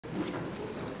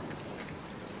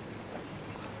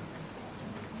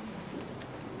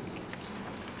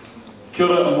Kia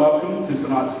ora and welcome to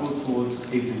tonight's Sports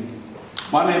Awards evening.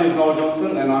 My name is Noah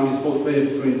Johnson and I'm your Sports Leader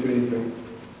for 2023.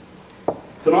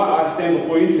 Tonight I stand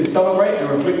before you to celebrate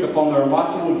and reflect upon the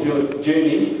remarkable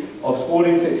journey of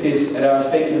sporting success at our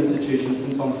esteemed institution,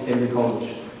 St Thomas Canterbury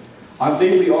College. I'm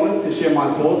deeply honoured to share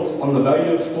my thoughts on the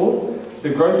value of sport, the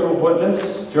growth we've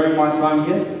witnessed during my time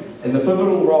here, and the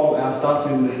pivotal role our staff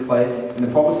members play in the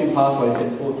promising pathways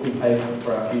that sports can pave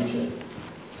for our future.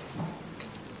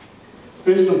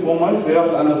 First and foremost, let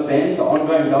us understand the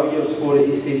ongoing value of sport at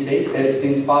STC that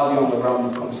extends far beyond the realm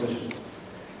of competition.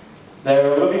 They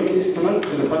are a living testament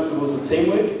to the principles of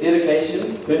teamwork,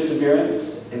 dedication,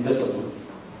 perseverance, and discipline.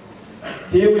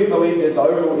 Here we believe that the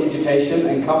overall education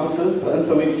encompasses the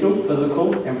intellectual,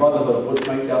 physical, and brotherhood which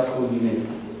makes our school unique.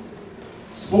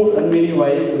 Sport in many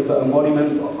ways is the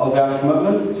embodiment of our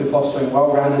commitment to fostering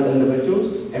well-rounded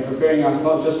individuals and preparing us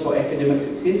not just for academic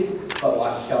success, but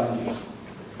life's challenges.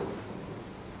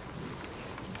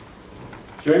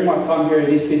 During my time here at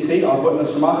STC, I've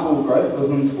witnessed remarkable growth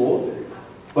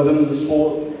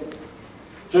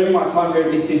During my time here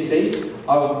at STC,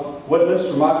 I've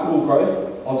witnessed remarkable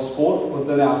growth of sport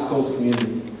within our school's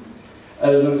community.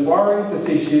 It is inspiring to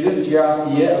see students year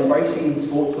after year embracing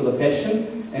sports with a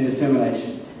passion and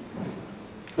determination.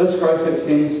 This growth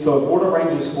extends to a broader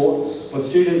range of sports, with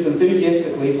students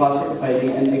enthusiastically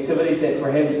participating in activities that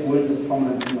perhaps weren't as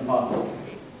prominent in the past.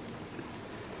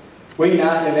 We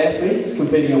now have athletes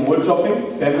competing in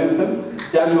woodchopping, badminton,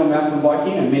 downhill mountain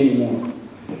biking and many more.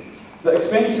 The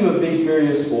expansion of these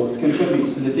various sports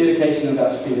contributes to the dedication of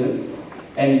our students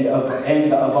and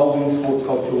the evolving sports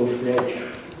culture we've created.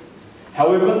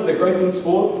 However, the growth in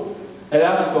sport at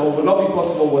our school would not be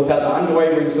possible without the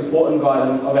unwavering support and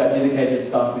guidance of our dedicated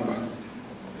staff members.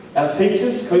 Our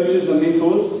teachers, coaches and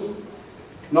mentors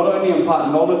not only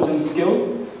impart knowledge and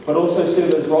skill, but also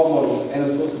serve as role models and a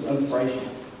source of inspiration.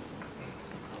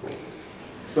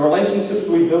 The relationships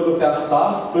we build with our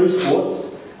staff through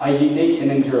sports are unique and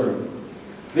enduring.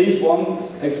 These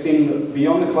bonds extend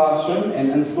beyond the classroom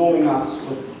and installing us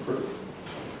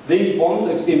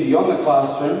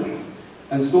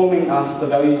the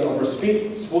values of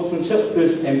respect, sportsmanship,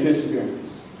 and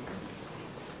perseverance.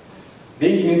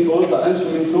 These mentors are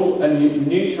instrumental in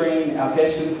nurturing our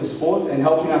passion for sport and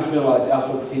helping us realise our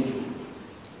full potential.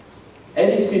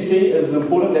 At STC, it is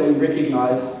important that we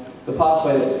recognise the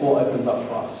pathway that sport opens up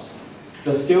for us.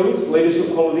 The skills,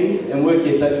 leadership qualities and work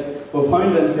ethic we've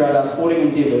honed in throughout our sporting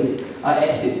endeavours are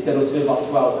assets that will serve us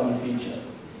well in the future.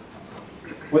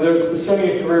 Whether it's pursuing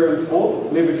a career in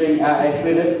sport, leveraging our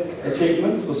athletic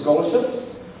achievements for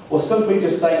scholarships, or simply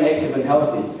just staying active and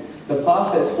healthy, the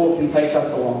path that sport can take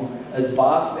us along is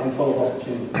vast and full of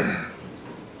opportunities.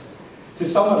 To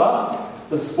sum it up,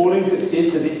 the sporting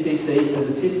success of STC is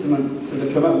a testament to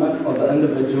the commitment of the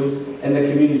individuals and the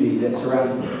community that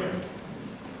surrounds them.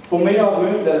 For me, I've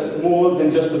learned that it's more than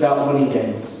just about winning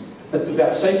games. It's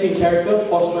about shaping character,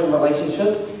 fostering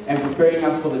relationships, and preparing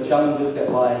us for the challenges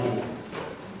that lie ahead.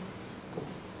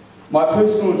 My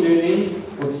personal journey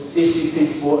with STC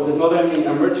Sport has not only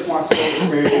enriched my school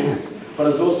experience, but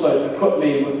has also equipped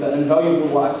me with the invaluable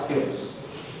life skills.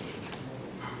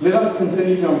 Let us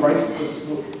continue to embrace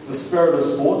the spirit of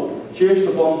sport, cherish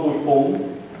the bonds we've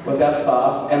formed with our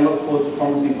staff, and look forward to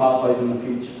promising pathways in the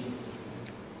future.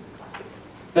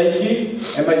 Thank you,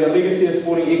 and may the legacy of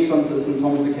sporting excellence at St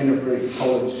Thomas Canterbury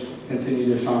College continue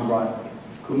to shine bright.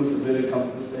 Could Mr. Verde come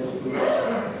to the stage,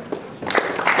 please?